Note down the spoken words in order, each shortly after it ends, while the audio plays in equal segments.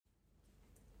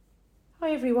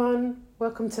Hi everyone,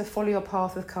 welcome to Follow Your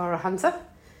Path with Cara Hunter.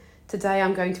 Today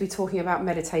I'm going to be talking about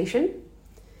meditation.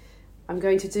 I'm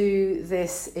going to do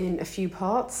this in a few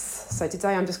parts. So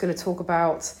today I'm just going to talk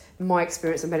about my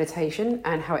experience of meditation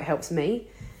and how it helps me.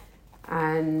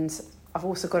 And I've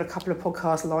also got a couple of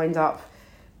podcasts lined up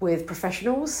with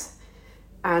professionals.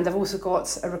 And I've also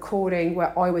got a recording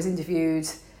where I was interviewed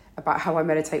about how I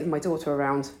meditate with my daughter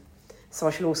around. So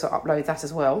I shall also upload that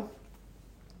as well.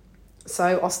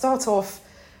 So I'll start off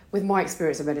with my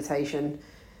experience of meditation.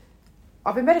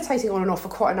 I've been meditating on and off for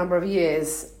quite a number of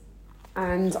years,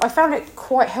 and I found it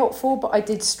quite helpful, but I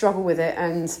did struggle with it,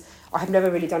 and I have never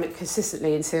really done it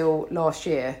consistently until last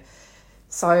year.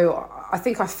 So I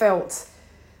think I felt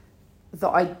that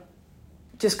I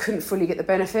just couldn't fully get the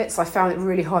benefits. I found it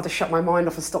really hard to shut my mind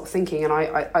off and stop thinking, and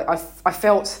I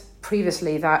felt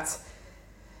previously that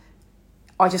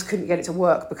I just couldn't get it to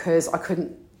work because I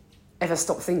couldn't ever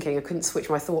stop thinking. I couldn't switch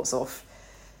my thoughts off.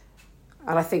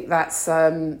 And I think that's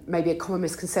maybe a common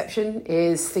misconception,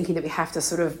 is thinking that we have to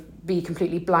sort of be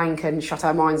completely blank and shut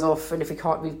our minds off. And if we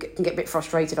can't, we can get a bit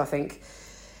frustrated, I think,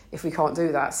 if we can't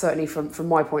do that, certainly from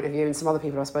my point of view and some other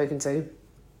people I've spoken to.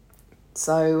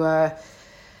 So,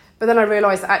 but then I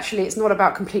realised that actually it's not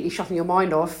about completely shutting your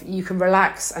mind off. You can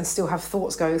relax and still have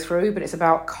thoughts going through, but it's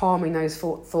about calming those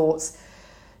thoughts,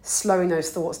 slowing those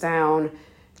thoughts down,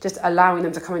 just allowing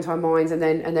them to come into our minds and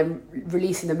then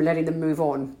releasing them and letting them move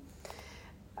on.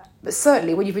 But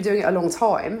certainly when you've been doing it a long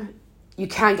time, you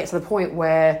can get to the point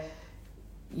where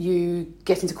you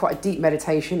get into quite a deep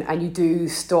meditation and you do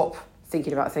stop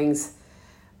thinking about things.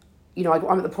 You know,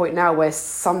 I'm at the point now where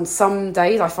some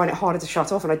days I find it harder to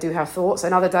shut off and I do have thoughts,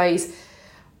 and other days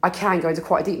I can go into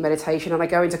quite a deep meditation and I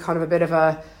go into kind of a bit of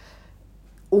a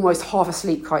almost half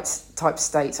asleep type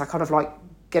state. So I kind of like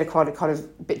get a kind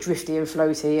of bit drifty and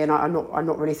floaty, and I'm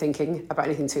not really thinking about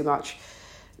anything too much.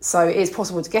 So it is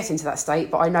possible to get into that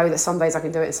state, but I know that some days I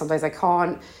can do it and some days I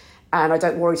can't, and I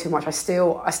don't worry too much. I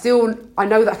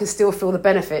know that I can still feel the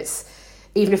benefits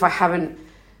even if I haven't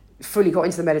fully got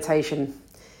into the meditation.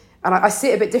 And I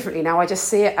see it a bit differently now. I just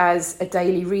see it as a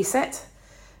daily reset.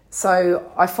 So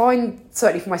I find,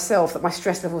 certainly for myself, that my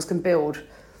stress levels can build,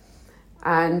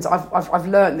 and I've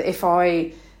learned that if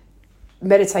I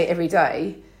meditate every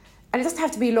day, and it doesn't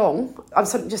have to be long,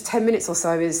 just 10 minutes or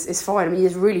so is fine. I mean,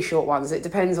 there's really short ones. It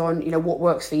depends on, what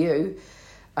works for you.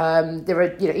 There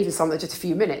are, even some that are just a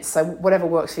few minutes. So whatever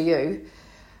works for you.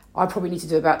 I probably need to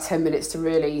do about 10 minutes to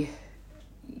really,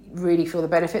 really feel the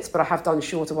benefits, but I have done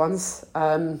shorter ones.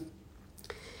 And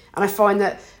I find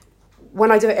that when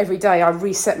I do it every day, I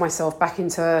reset myself back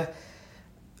into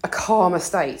a calmer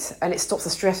state, and it stops the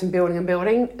stress from building and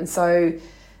building. And so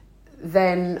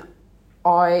then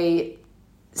I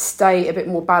stay a bit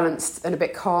more balanced and a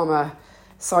bit calmer,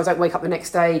 so I don't wake up the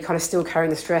next day kind of still carrying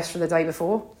the stress from the day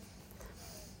before.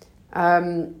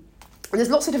 And there's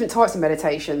lots of different types of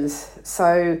meditations.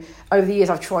 So over the years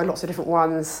I've tried lots of different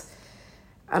ones,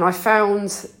 and I found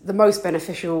the most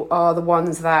beneficial are the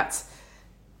ones that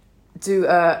do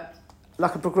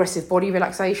like a progressive body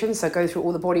relaxation, so go through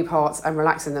all the body parts and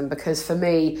relaxing them, because for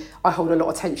me, I hold a lot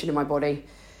of tension in my body,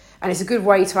 and it's a good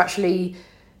way to actually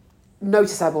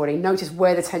notice our body, notice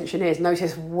where the tension is,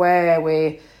 notice where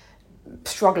we're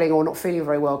struggling or not feeling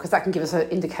very well, because that can give us an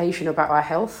indication about our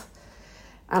health.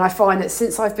 And I find that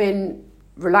since I've been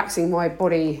relaxing my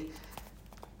body,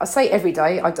 I say every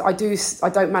day, I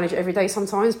don't manage it every day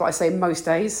sometimes, but I say most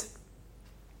days,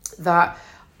 that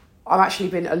I've actually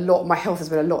been my health has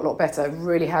been a lot better. It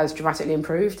really has dramatically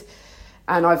improved.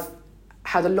 And I've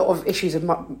had a lot of issues with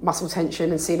muscle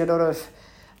tension and seen a lot of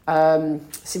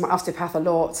see my osteopath a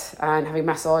lot and having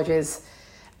massages,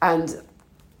 and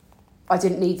I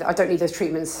don't need those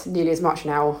treatments nearly as much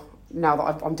now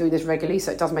that I'm doing this regularly,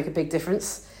 so it does make a big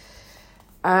difference.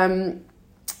 And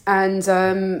there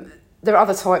are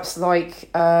other types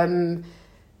like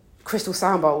crystal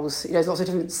sound bowls. There's lots of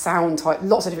different sound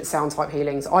type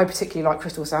healings. I particularly like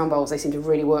crystal sound bowls. They seem to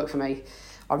really work for me.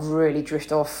 I really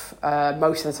drift off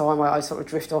most of the time. I sort of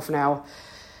drift off now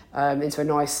into a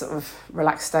nice sort of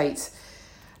relaxed state.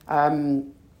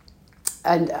 And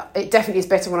it definitely is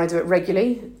better when I do it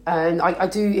regularly. And I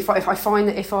do, if I find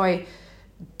that if I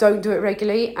don't do it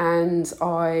regularly and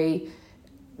I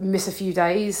miss a few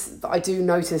days, that I do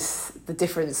notice the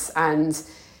difference. And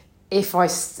if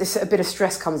a bit of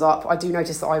stress comes up, I do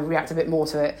notice that I react a bit more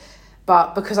to it.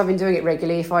 But because I've been doing it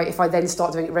regularly, if I then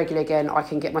start doing it regularly again, I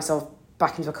can get myself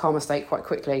back into a calmer state quite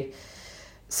quickly.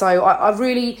 So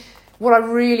what I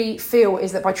really feel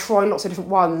is that by trying lots of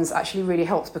different ones actually really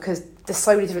helps, because there's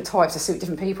so many different types to suit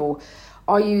different people.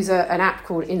 I use an app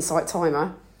called Insight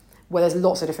Timer, where there's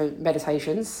lots of different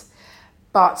meditations,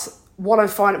 but what I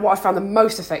found the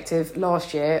most effective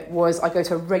last year was I go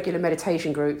to a regular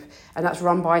meditation group, and that's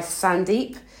run by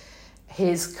Sandeep.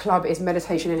 His club is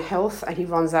Meditation in Health, and he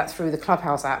runs that through the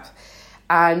Clubhouse app.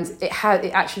 And it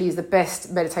actually is the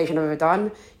best meditation I've ever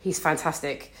done. He's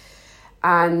fantastic.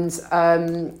 And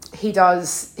he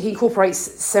incorporates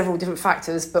several different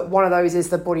factors, but one of those is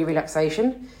the body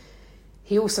relaxation.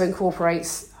 He also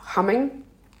incorporates humming.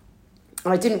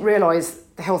 And I didn't realise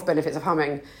the health benefits of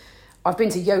humming. I've been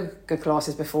to yoga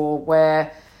classes before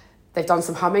where they've done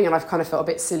some humming and I've kind of felt a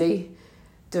bit silly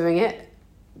doing it.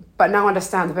 But now I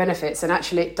understand the benefits, and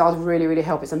actually it does really, really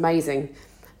help. It's amazing.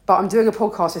 But I'm doing a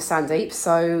podcast with Sandeep,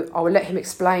 so I will let him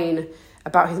explain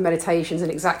about his meditations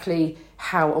and exactly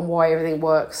how and why everything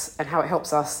works and how it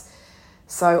helps us.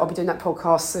 So I'll be doing that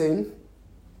podcast soon,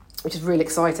 which is really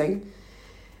exciting.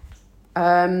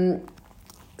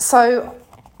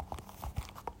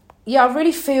 Yeah, I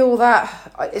really feel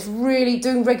that it's really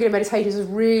doing regular meditations has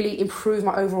really improved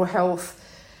my overall health,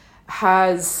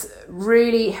 has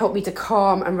really helped me to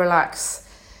calm and relax.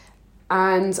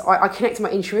 And I connect to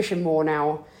my intuition more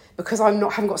now because I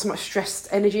haven't got so much stressed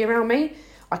energy around me.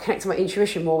 I connect to my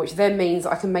intuition more, which then means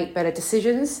I can make better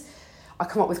decisions. I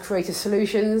come up with creative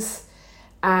solutions,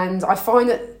 and I find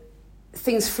that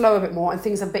things flow a bit more and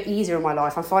things are a bit easier in my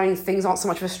life. I'm finding things aren't so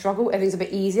much of a struggle. Everything's a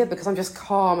bit easier because I'm just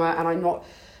calmer and I'm not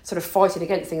sort of fighting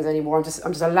against things anymore. I'm just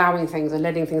allowing things and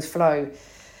letting things flow.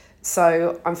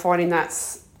 So I'm finding I'm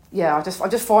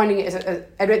just finding it as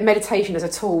a meditation as a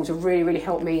tool to really, really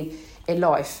help me in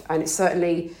life. And it's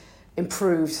certainly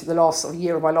improved the last sort of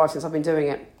year of my life since I've been doing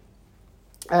it.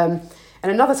 And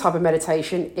another type of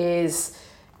meditation is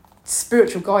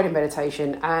spiritual guided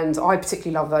meditation, and I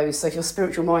particularly love those. So if you're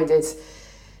spiritual minded,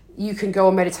 you can go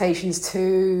on meditations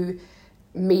to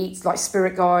meet like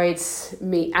spirit guides,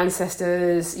 meet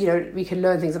ancestors. We can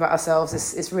learn things about ourselves.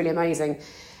 It's really amazing.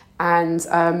 And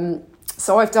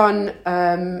so I've done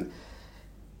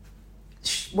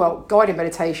guided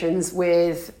meditations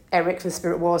with Eric from the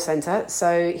Spirit World Centre.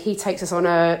 So he takes us on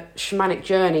a shamanic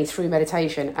journey through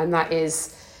meditation, and that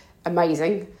is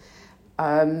amazing.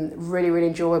 Really, really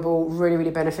enjoyable, really,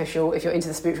 really beneficial. If you're into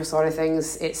the spiritual side of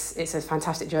things, it's a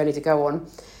fantastic journey to go on.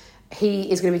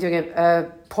 He is going to be doing a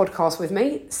podcast with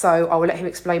me, so I will let him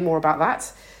explain more about that.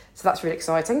 So that's really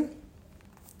exciting.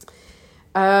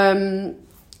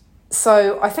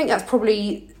 So I think that's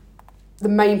probably the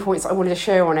main points I wanted to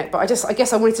share on it. But I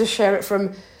guess I wanted to share it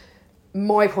from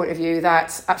my point of view,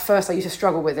 that at first I used to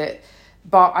struggle with it,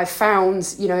 but I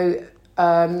found,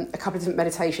 a couple of different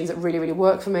meditations that really, really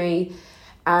work for me,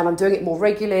 and I'm doing it more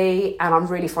regularly, and I'm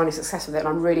really finding success with it, and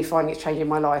I'm really finding it's changing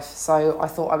my life. So I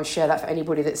thought I would share that for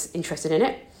anybody that's interested in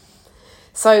it.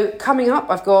 So coming up,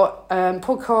 I've got a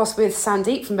podcast with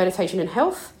Sandeep from Meditation in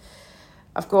Health.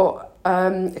 I've got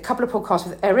a couple of podcasts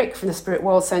with Eric from the Spirit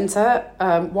World Centre.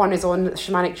 One is on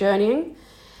shamanic journeying,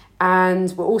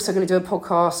 and we're also going to do a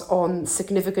podcast on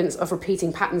significance of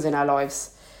repeating patterns in our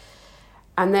lives.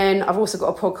 And then I've also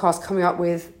got a podcast coming up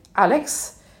with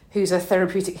Alex, who's a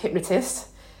therapeutic hypnotist,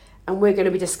 and we're going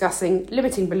to be discussing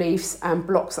limiting beliefs and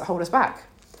blocks that hold us back.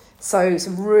 So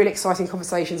some really exciting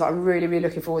conversations that I'm really, really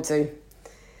looking forward to.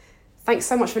 Thanks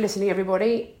so much for listening,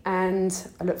 everybody, and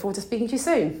I look forward to speaking to you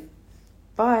soon.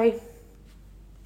 Bye.